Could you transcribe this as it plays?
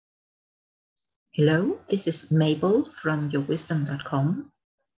Hello, this is Mabel from yourwisdom.com.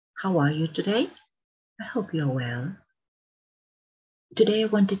 How are you today? I hope you're well. Today I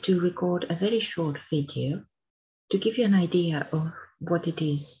wanted to record a very short video to give you an idea of what it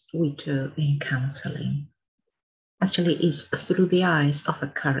is we do in counseling. Actually, it's through the eyes of a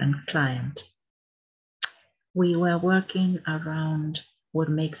current client. We were working around what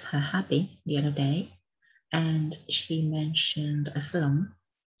makes her happy the other day, and she mentioned a film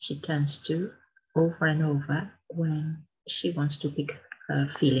she turns to over and over when she wants to pick her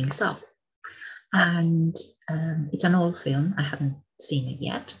feelings up. And it's an old film. I haven't seen it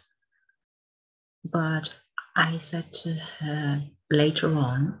yet. But I said to her later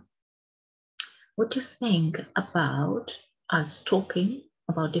on, what do you think about us talking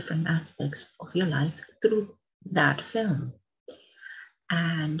about different aspects of your life through that film?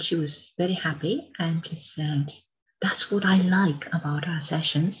 And she was very happy and she said, that's what I like about our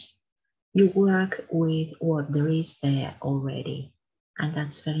sessions. You work with what there is there already. And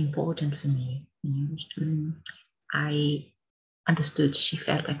that's very important for me. I understood she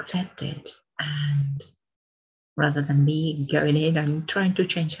felt accepted, and rather than me going in and trying to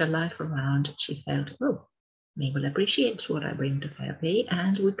change her life around, she felt, oh, Mabel appreciates what I bring to therapy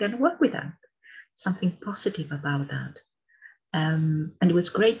and we can work with that. Something positive about that. And it was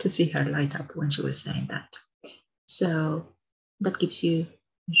great to see her light up when she was saying that. So that gives you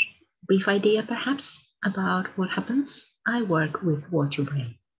a brief idea, perhaps, about what happens. I work with what you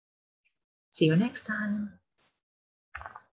bring. See you next time.